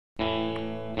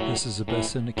This is a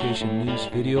Best Syndication News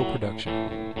video production.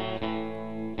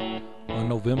 On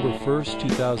November 1st,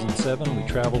 2007, we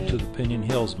traveled to the Pinon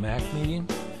Hills MAC meeting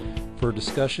for a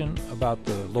discussion about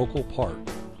the local park.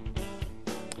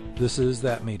 This is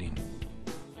that meeting.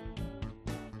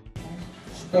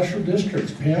 Special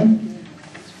districts, Pam?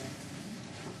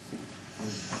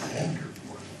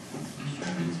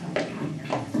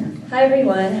 Hi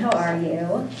everyone, how are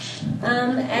you?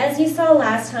 As you saw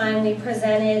last time, we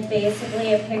presented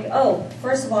basically a pic. Oh,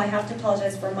 first of all, I have to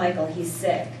apologize for Michael. He's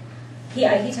sick.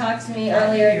 He talked to me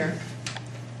earlier.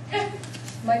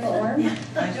 Michael Orm? Yeah,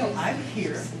 I know. I'm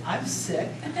here. I'm sick.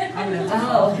 I'm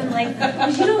like, well,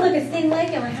 you don't look a thing like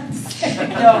him. I'm sick.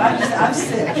 No, I'm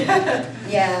sick.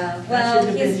 Yeah, well,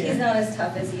 he's not as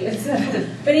tough as you. So.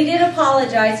 But he did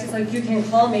apologize. He's like, you can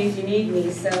call me if you need me.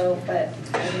 So, but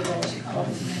I didn't know what she called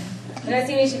him. And I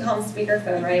assume you should call him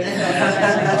speakerphone, right?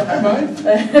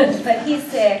 But he's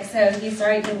sick, so he's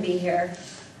sorry he couldn't be here.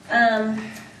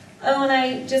 Oh,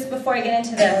 and just before I get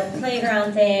into the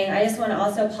playground thing, I just want to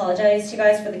also apologize to you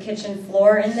guys for the kitchen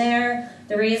floor in there.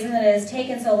 The reason that it has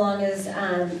taken so long is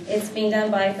it's being done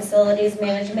by Facilities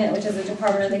Management, which is a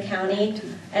department of the county,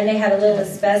 and they had a little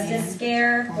asbestos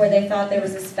scare where they thought there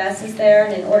was asbestos there,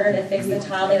 and in order to fix the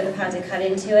tile, they would have had to cut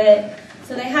into it.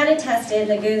 So they had it tested.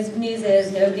 The good news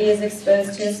is nobody is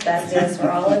exposed to asbestos. We're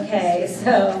all okay.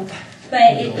 So, but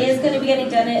it is going to be getting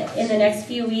done in the next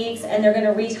few weeks, and they're going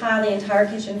to retile the entire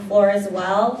kitchen floor as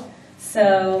well.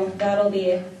 So that'll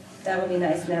be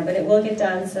nice in there. But it will get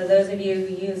done. So those of you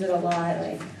who use it a lot,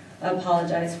 I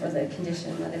apologize for the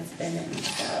condition that it's been in.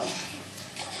 So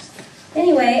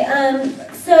anyway,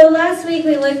 so last week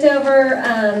we looked over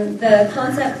the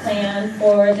concept plan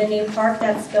for the new park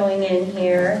that's going in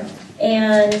here.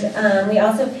 And we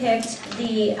also picked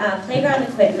the playground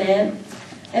equipment.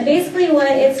 And basically what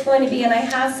it's going to be, and I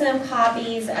have some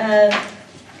copies of,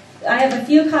 I have a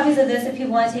few copies of this if you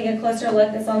want to take a closer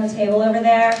look that's on the table over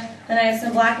there. And I have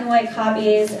some black and white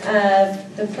copies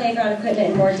of the playground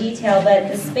equipment in more detail. But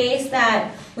the space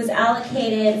that was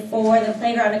allocated for the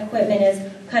playground equipment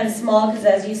is kind of small because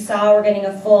as you saw, we're getting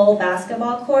a full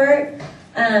basketball court.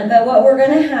 But what we're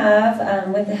going to have,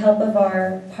 with the help of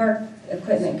our park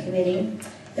equipment committee,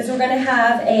 is we're going to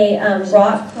have a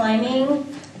rock climbing,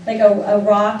 like a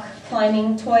rock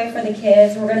climbing toy for the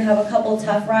kids. We're going to have a couple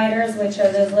Tough Riders, which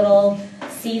are those little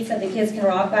seats that the kids can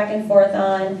rock back and forth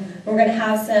on. We're going to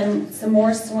have some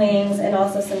more swings and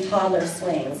also some toddler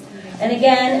swings. And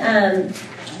again,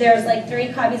 there's like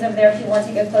 3 copies over there if you want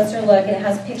to take a closer look, and it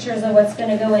has pictures of what's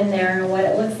going to go in there and what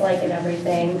it looks like and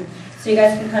everything, so you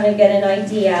guys can kind of get an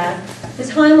idea. The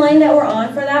timeline that we're on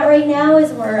for that right now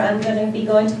is I'm going to be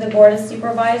going to the Board of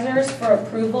Supervisors for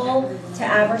approval to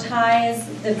advertise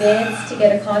the bids to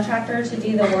get a contractor to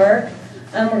do the work.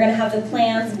 We're going to have the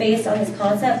plans based on this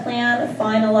concept plan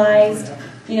finalized,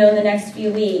 in the next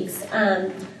few weeks.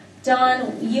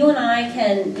 Don, you and I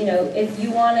can, if you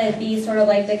want to be sort of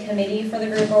like the committee for the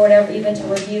group or whatever, even to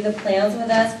review the plans with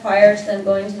us prior to them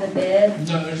going to the bid.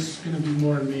 No, there's going to be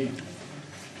more than me.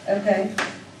 Okay.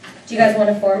 Do you guys want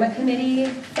to form a committee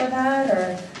for that,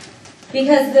 or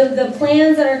because the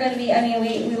plans that are going to be? I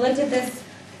mean, we looked at this,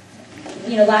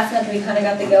 last month. We kind of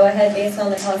got the go ahead based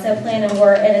on the concept plan, and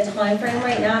we're at a time frame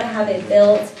right now to have it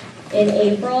built in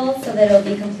April, so that it'll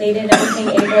be completed everything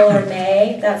April or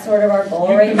May. That's sort of our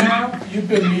goal right now. You've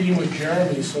been meeting with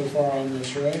Jeremy so far on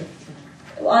this, right?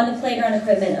 On the playground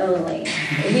equipment only.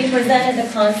 We presented the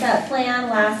concept plan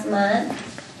last month.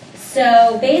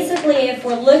 So basically, if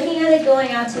we're looking at it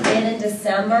going out to bid in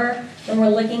December, and we're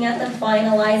looking at them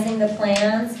finalizing the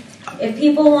plans, if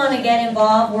people want to get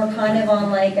involved, we're kind of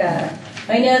on like a,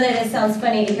 I know that it sounds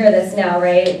funny to hear this now,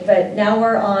 right? But now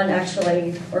we're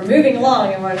moving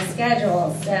along and we're on a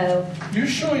schedule, so. You're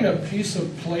showing a piece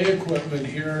of play equipment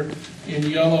here in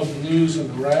yellow, blues,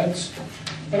 and reds,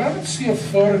 but I don't see a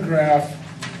photograph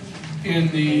in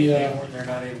the... They're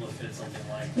not able to fit something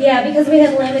like that. Yeah, because we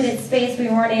had limited space, we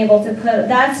weren't able to put,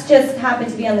 that's just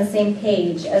happened to be on the same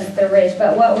page as the ridge,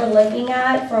 but what we're looking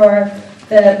at for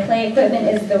the play equipment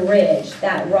is the ridge,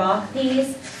 that rock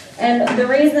piece. And the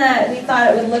reason that we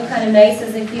thought it would look kind of nice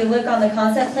is if you look on the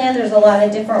concept plan, there's a lot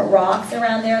of different rocks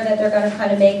around there that they're going to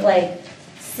kind of make like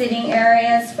sitting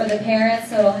areas for the parents,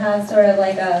 so it'll have sort of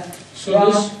like a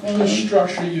rock thing. The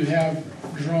structure you have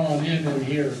drawn in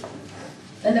here.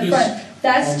 In the front,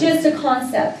 that's just a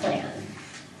concept plan.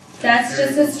 That's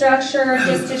just a structure,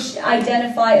 just to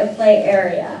identify a play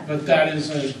area. But that is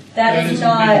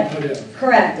not put in.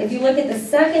 Correct. If you look at the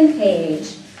second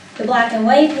page, the black and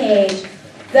white page,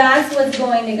 that's what's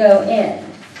going to go in.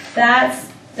 That's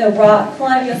the rock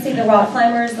climb. You'll see the rock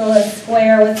climbers, the little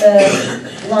square with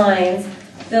the lines.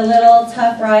 The little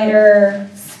Tough Rider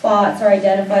spots are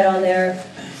identified on there.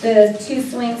 The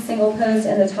 2-swing single post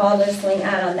and the toddler swing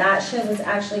add-on, that shows what's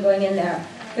actually going in there.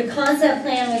 The concept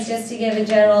plan was just to give a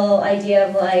general idea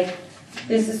of like,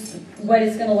 this is what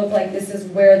it's going to look like, this is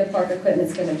where the park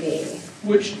equipment's going to be.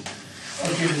 Which,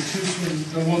 okay, the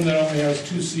 2-swing, the one that only has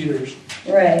 2 seaters.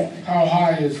 Right. How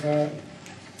high is that?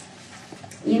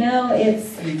 You know, 8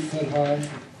 foot high?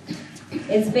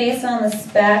 it's based on the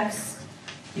specs.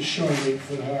 It's showing 8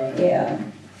 foot high. Yeah,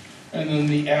 And then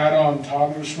the add-on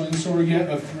toddler swing, so we're getting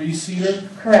a 3-seater?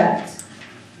 correct.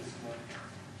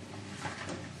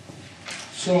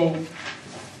 So,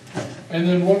 and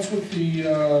then what's with the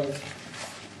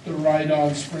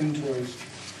ride-on spring toys?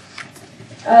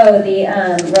 Oh, the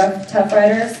rough Tough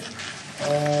Riders?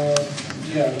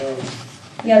 Yeah, those.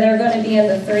 Yeah, they're going to be in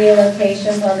the 3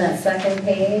 locations on that second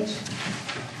page.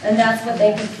 And that's what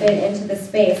they could fit into the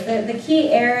space. The key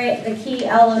area, the key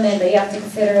element that you have to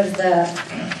consider is the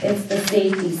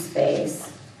safety space,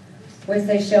 which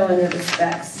they show in the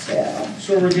specs too.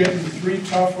 So we're getting 3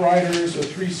 Tough Riders, a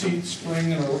 3-seat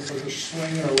spring and a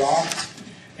swing and a rock,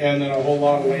 and then a whole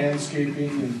lot of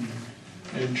landscaping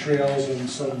and trails and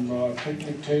some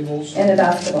picnic tables. And a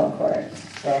basketball court.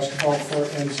 Basketball court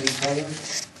and some cover.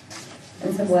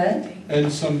 And some what?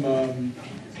 And some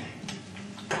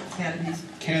Canopies.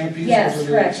 canopies Yes, over the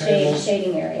correct, tables.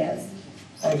 shading areas.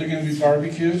 Are there gonna be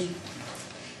barbecues?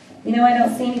 You know, I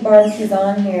don't see any barbecues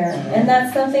on here, and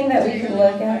that's something that we could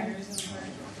look at.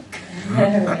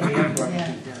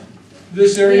 Yeah.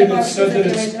 This We area have that said barbecues that at the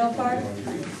it's, original park?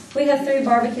 We have 3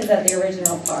 barbecues at the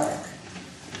original park.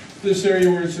 this area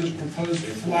where it says proposed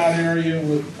flat area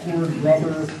with poured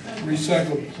rubber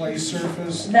recycled play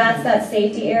surface, That's that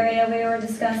safety area we were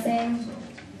discussing.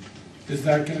 is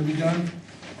that gonna be done?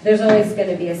 There's always going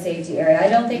to be a safety area. I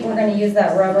don't think we're going to use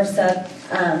that rubber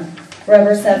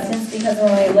substance because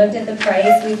when we looked at the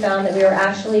price, we found that we were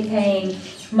actually paying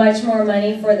much more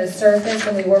money for the surface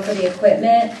than we were for the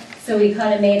equipment. So we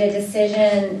kind of made a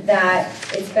decision that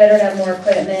it's better to have more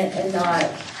equipment and not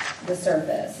the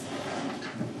surface.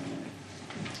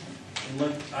 And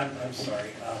look, I'm sorry,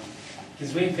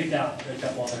 because we picked out a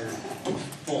couple other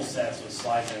full sets with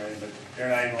slides and everything, but they're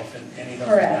not even fit any of those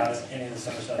Correct. without any of the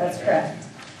summer stuff. That's in there. correct.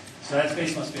 So that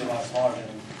space must be a lot smaller than it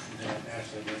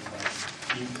actually looks like.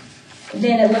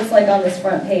 Then it looks like on this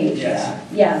front page, Yes.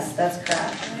 yeah. Yes, that's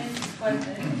correct.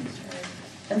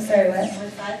 I'm sorry, what?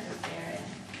 What size is the area?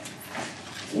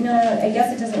 You know, I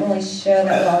guess it doesn't really show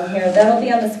that well here. That'll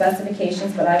be on the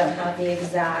specifications, but I don't have the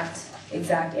exact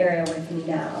area with me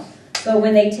now. But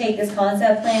when they take this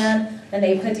concept plan and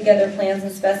they put together plans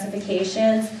and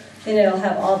specifications, then it'll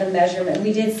have all the measurement.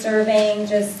 We did surveying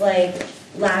just like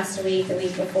last week, the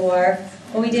week before.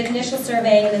 When we did initial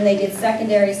surveying, and then they did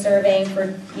secondary surveying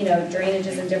for, you know,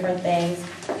 drainages and different things.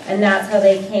 And that's how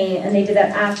they came, and they did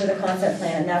that after the concept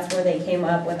plan, and that's where they came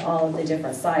up with all of the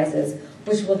different sizes,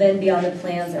 which will then be on the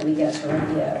plans that we get to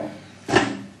review. So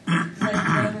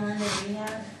the one that we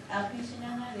have outpatient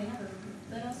down there, they have a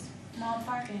little small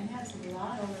park and it has a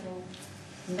lot of little,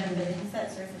 it's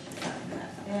that surface you're talking about.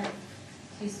 They have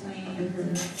 2 swings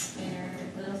and a spinner,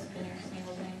 little spinner,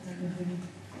 single things, and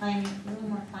climbing, a little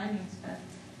more climbing stuff.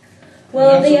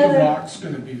 Well, That's the what other. the rock's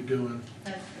gonna be doing.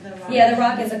 That's the rock. Yeah, the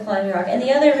rock is a climbing rock. And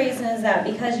the other reason is that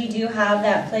because you do have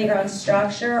that playground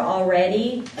structure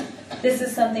already, this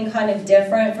is something kind of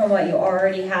different from what you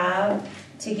already have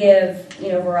to give, you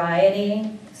know, variety,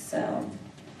 so.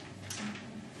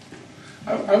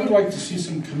 I would like to see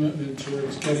some commitment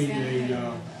towards getting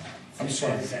a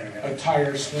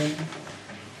tire swing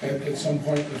at some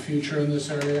point in the future in this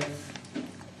area.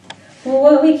 Well,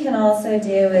 what we can also do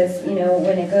is, you know,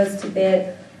 when it goes to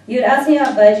bid, you'd asked me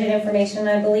about budget information.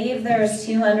 I believe there's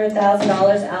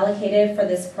 $200,000 allocated for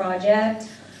this project,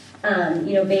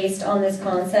 you know, based on this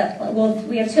concept. Well,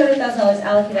 we have $200,000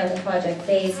 allocated on the project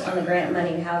based on the grant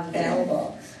money we have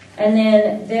available. And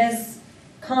then this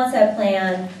concept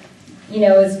plan, you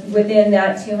know, is within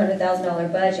that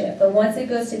 $200,000 budget. But once it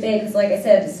goes to bid, because like I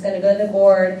said, it's going to go to the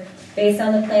board based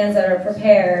on the plans that are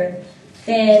prepared,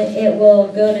 then it will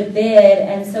go to bid.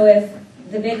 And so if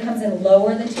the bid comes in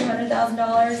lower than $200,000,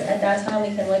 at that time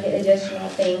we can look at additional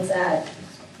things that,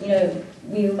 you know,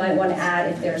 we might want to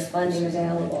add if there's funding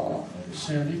available.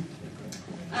 Sandy?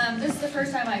 This is the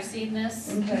first time I've seen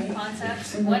this Okay.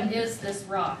 concept. What is this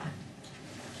rock?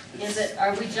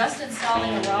 Are we just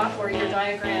installing a rock or your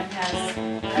diagram has?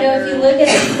 No, if you look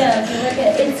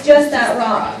at, it's just that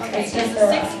rock. Okay, It's so just it's the a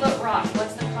rock. 6-foot rock.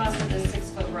 What's the cost of this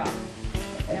 6-foot rock?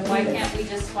 And why can't we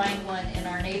just find one in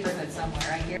our neighborhood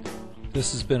somewhere? I hear.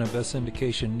 This has been a Best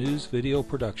Indication News video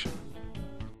production.